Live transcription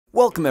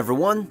Welcome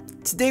everyone!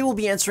 Today we'll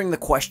be answering the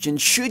question,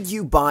 should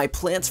you buy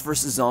Plants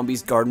vs.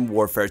 Zombies Garden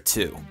Warfare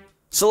 2?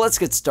 So let's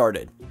get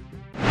started.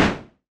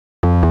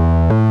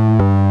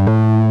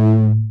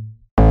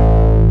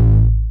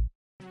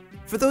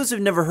 For those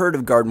who've never heard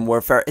of Garden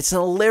Warfare, it's an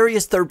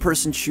hilarious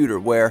third-person shooter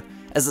where,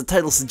 as the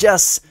title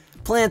suggests,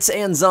 plants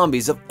and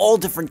zombies of all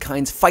different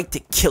kinds fight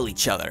to kill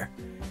each other.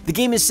 The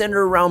game is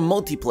centered around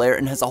multiplayer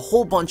and has a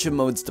whole bunch of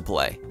modes to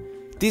play.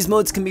 These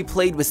modes can be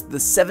played with the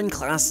 7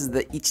 classes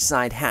that each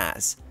side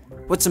has.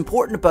 What's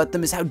important about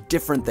them is how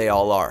different they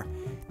all are.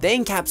 They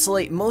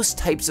encapsulate most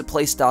types of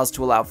playstyles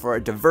to allow for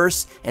a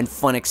diverse and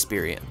fun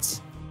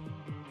experience.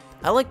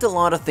 I liked a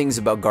lot of things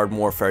about Garden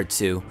Warfare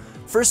 2.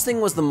 First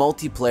thing was the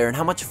multiplayer and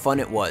how much fun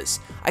it was.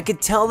 I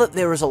could tell that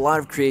there was a lot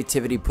of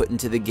creativity put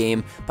into the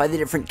game by the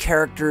different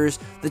characters,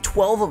 the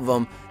 12 of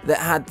them that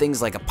had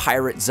things like a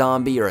pirate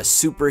zombie or a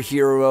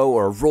superhero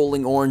or a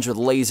rolling orange with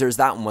lasers.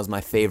 That one was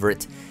my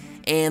favorite.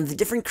 And the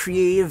different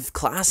creative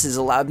classes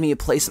allowed me to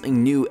play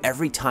something new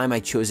every time I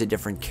chose a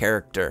different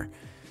character.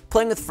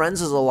 Playing with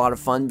friends was a lot of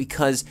fun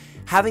because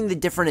having the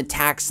different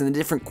attacks and the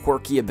different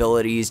quirky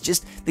abilities,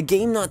 just the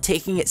game not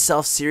taking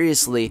itself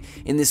seriously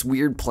in this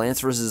weird Plants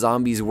vs.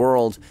 Zombies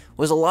world,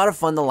 was a lot of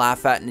fun to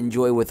laugh at and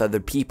enjoy with other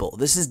people.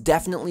 This is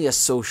definitely a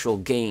social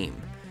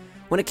game.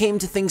 When it came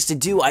to things to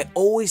do, I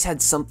always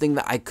had something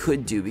that I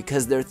could do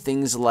because there are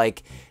things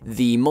like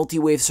the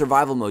multi-wave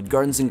survival mode,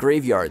 Gardens and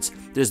Graveyards,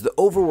 there's the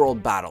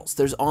overworld battles,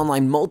 there's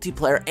online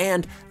multiplayer,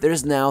 and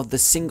there's now the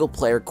single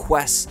player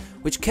quests,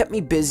 which kept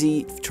me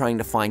busy trying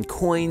to find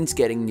coins,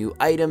 getting new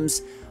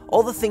items.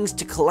 All the things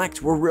to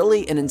collect were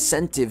really an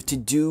incentive to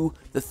do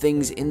the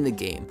things in the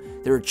game.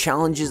 There were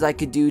challenges I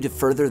could do to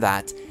further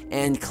that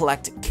and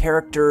collect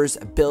characters,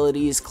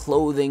 abilities,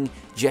 clothing,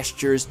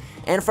 gestures,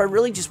 and if I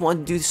really just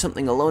wanted to do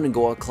something alone and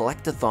go on a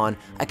collect-a-thon,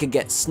 I could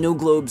get snow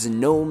globes and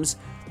gnomes.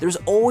 There's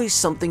always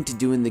something to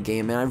do in the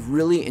game and I've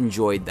really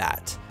enjoyed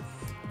that.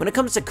 When it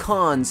comes to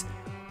cons,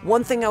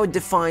 one thing I would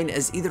define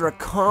as either a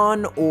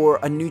con or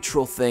a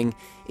neutral thing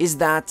is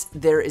that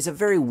there is a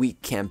very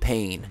weak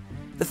campaign.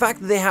 The fact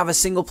that they have a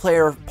single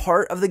player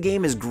part of the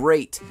game is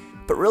great,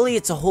 but really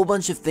it's a whole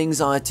bunch of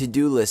things on a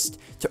to-do list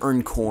to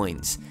earn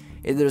coins.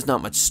 There's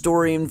not much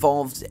story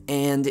involved,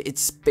 and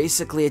it's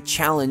basically a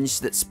challenge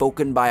that's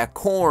spoken by a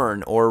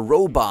corn or a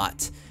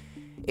robot.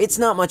 It's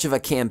not much of a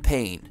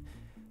campaign.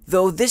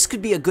 Though this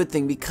could be a good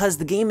thing because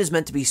the game is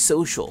meant to be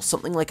social,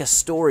 something like a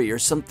story or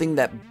something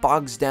that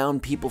bogs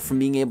down people from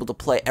being able to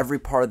play every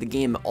part of the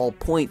game at all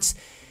points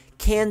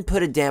can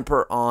put a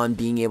damper on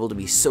being able to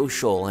be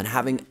social and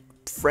having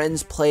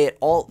friends play it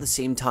all at the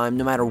same time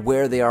no matter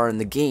where they are in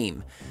the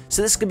game.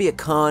 So this could be a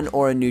con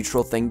or a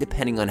neutral thing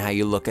depending on how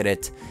you look at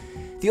it.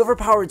 The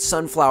overpowered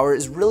sunflower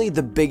is really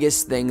the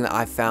biggest thing that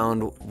I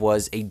found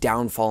was a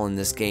downfall in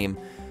this game.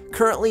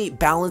 Currently,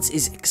 balance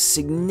is a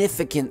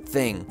significant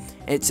thing,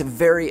 and it's a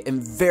very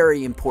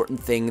important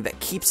thing that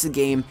keeps the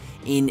game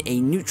in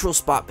a neutral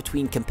spot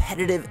between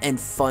competitive and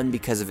fun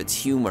because of its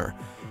humor.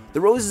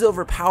 The rose is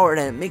overpowered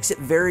and it makes it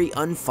very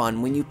unfun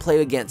when you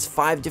play against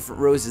 5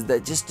 different roses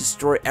that just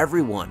destroy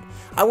everyone.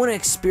 I want to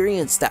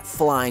experience that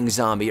flying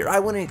zombie, or I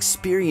want to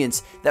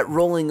experience that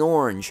rolling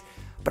orange.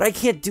 But I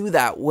can't do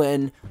that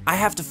when I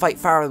have to fight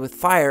fire with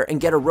fire and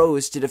get a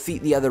rose to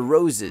defeat the other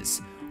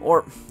roses.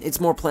 Or,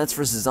 it's more Plants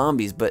vs.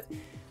 Zombies, but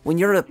when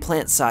you're at a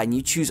plant side and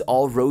you choose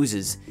all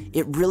roses,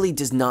 it really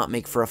does not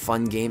make for a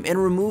fun game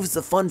and removes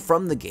the fun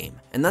from the game.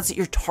 And that's what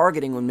you're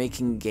targeting when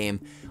making a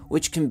game,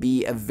 which can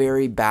be a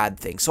very bad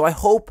thing. So I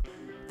hope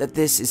that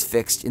this is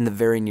fixed in the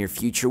very near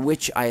future,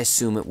 which I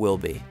assume it will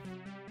be.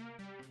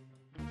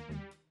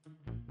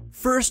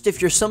 First, if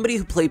you're somebody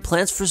who played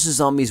Plants vs.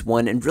 Zombies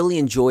 1 and really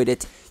enjoyed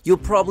it, you'll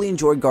probably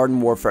enjoy Garden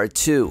Warfare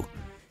 2.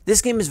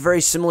 This game is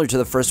very similar to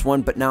the first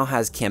one, but now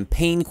has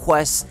campaign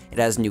quests, it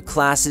has new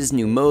classes,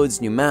 new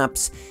modes, new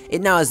maps,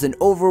 it now has an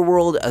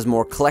overworld, has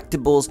more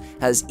collectibles,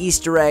 has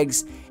Easter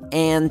eggs,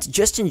 and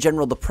just in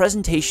general, the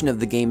presentation of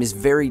the game is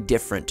very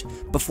different.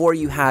 Before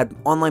you had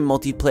online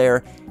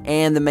multiplayer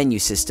and the menu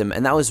system,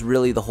 and that was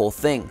really the whole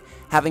thing.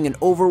 Having an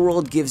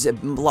overworld gives a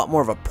lot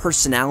more of a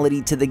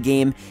personality to the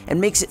game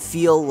and makes it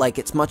feel like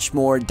it's much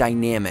more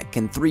dynamic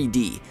and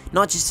 3D,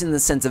 not just in the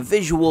sense of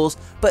visuals,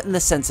 but in the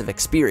sense of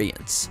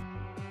experience.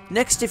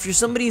 Next, if you're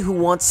somebody who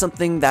wants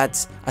something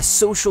that's a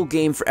social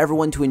game for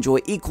everyone to enjoy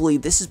equally,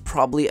 this is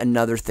probably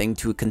another thing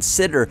to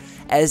consider,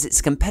 as it's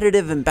a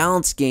competitive and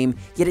balanced game,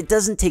 yet it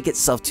doesn't take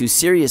itself too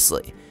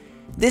seriously.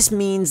 This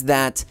means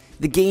that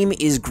the game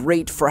is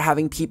great for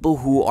having people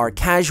who are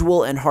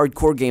casual and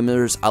hardcore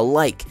gamers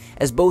alike,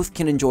 as both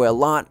can enjoy a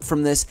lot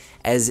from this,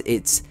 as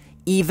it's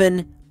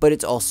even, but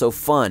it's also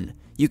fun.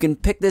 You can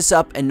pick this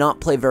up and not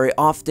play very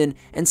often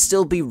and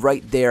still be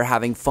right there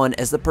having fun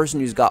as the person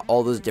who's got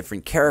all those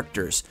different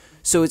characters,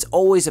 so it's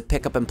always a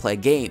pick up and play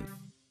game.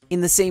 In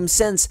the same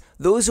sense,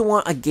 those who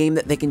want a game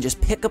that they can just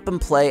pick up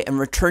and play and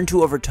return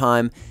to over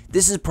time,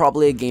 this is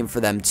probably a game for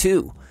them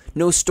too.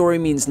 No story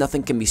means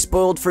nothing can be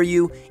spoiled for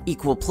you.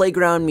 Equal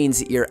playground means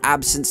that your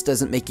absence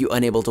doesn't make you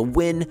unable to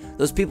win.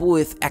 Those people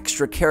with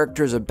extra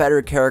characters or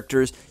better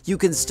characters, you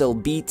can still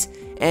beat.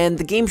 and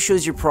the game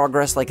shows your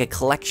progress like a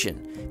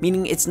collection,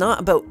 meaning it's not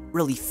about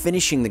really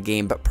finishing the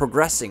game, but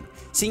progressing.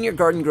 Seeing your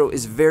garden grow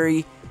is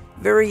very,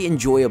 very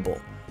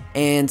enjoyable,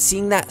 and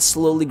seeing that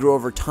slowly grow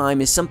over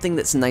time is something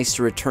that's nice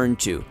to return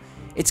to.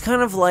 It's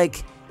kind of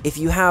like if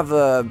you have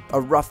a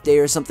rough day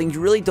or something, you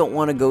really don't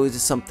want to go to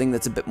something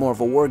that's a bit more of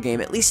a war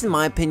game. At least in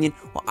my opinion,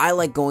 what I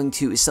like going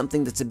to is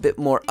something that's a bit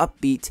more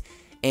upbeat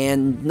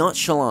and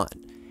nonchalant.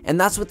 And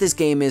that's what this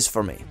game is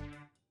for me.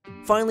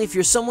 Finally, if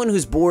you're someone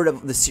who's bored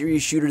of the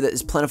serious shooter that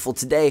is plentiful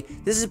today,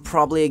 this is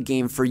probably a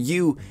game for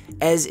you,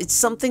 as it's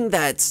something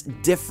that's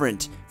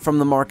different from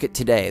the market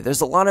today.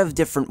 There's a lot of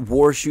different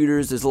war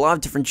shooters, there's a lot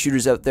of different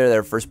shooters out there that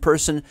are first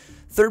person.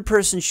 Third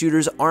person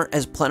shooters aren't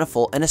as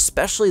plentiful, and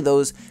especially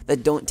those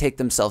that don't take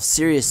themselves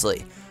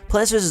seriously.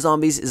 Plants vs.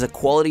 Zombies is a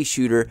quality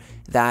shooter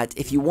that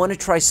if you want to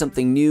try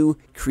something new,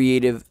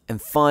 creative,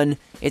 and fun,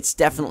 it's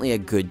definitely a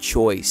good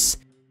choice.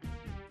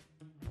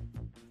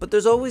 But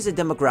there's always a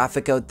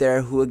demographic out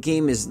there who a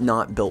game is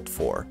not built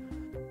for.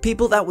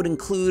 People that would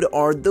include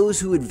are those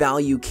who would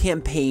value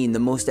campaign the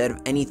most out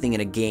of anything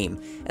in a game,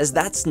 as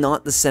that's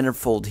not the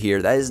centerfold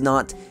here. That is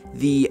not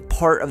the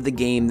part of the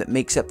game that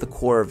makes up the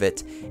core of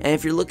it, and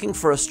if you're looking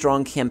for a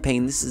strong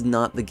campaign, this is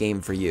not the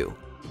game for you.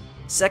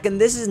 Second,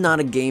 this is not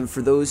a game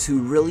for those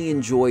who really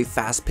enjoy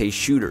fast-paced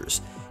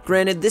shooters.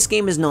 Granted, this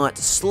game is not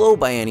slow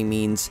by any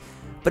means,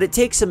 but it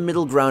takes a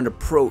middle ground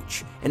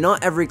approach, and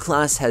not every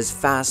class has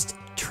fast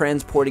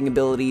transporting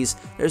abilities.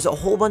 There's a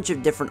whole bunch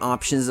of different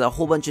options, a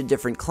whole bunch of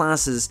different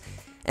classes,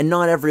 and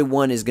not every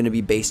one is going to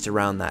be based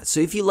around that. So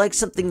if you like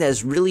something that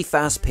is really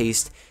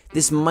fast-paced,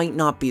 this might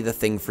not be the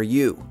thing for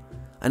you.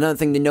 Another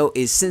thing to note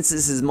is, since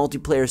this is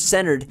multiplayer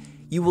centered,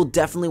 you will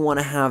definitely want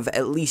to have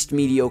at least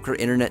mediocre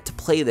internet to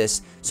play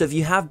this. So if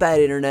you have bad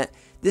internet,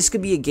 this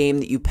could be a game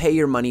that you pay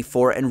your money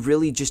for and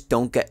really just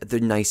don't get the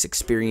nice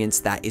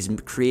experience that is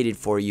created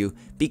for you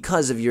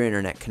because of your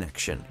internet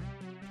connection.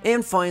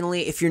 And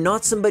finally, if you're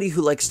not somebody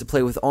who likes to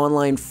play with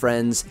online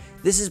friends,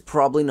 this is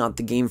probably not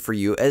the game for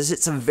you, as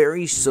it's a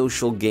very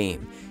social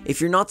game. If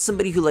you're not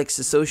somebody who likes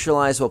to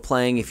socialize while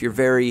playing, if you're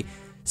very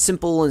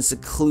simple and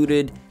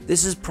secluded,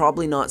 this is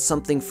probably not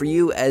something for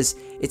you, as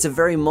it's a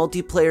very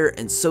multiplayer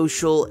and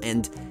social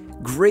and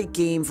great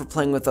game for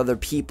playing with other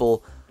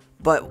people.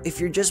 But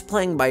if you're just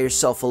playing by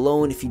yourself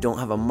alone, if you don't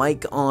have a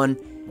mic on,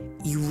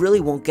 you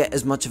really won't get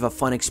as much of a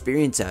fun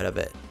experience out of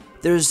it.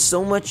 There's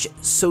so much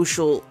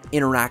social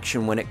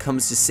interaction when it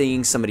comes to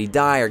seeing somebody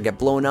die or get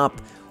blown up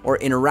or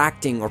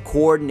interacting or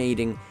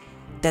coordinating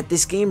that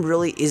this game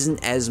really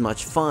isn't as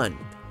much fun.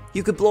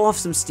 You could blow off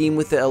some steam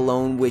with it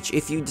alone, which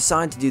if you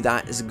decide to do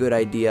that is a good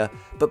idea,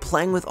 but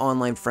playing with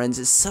online friends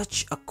is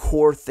such a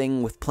core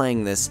thing with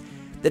playing this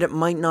that it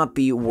might not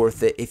be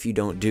worth it if you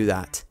don't do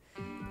that.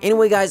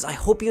 Anyway guys, I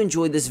hope you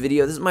enjoyed this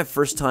video. This is my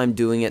first time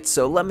doing it,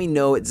 so let me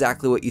know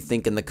exactly what you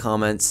think in the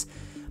comments.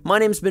 My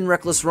name's been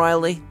Reckless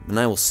Riley, and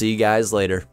I will see you guys later.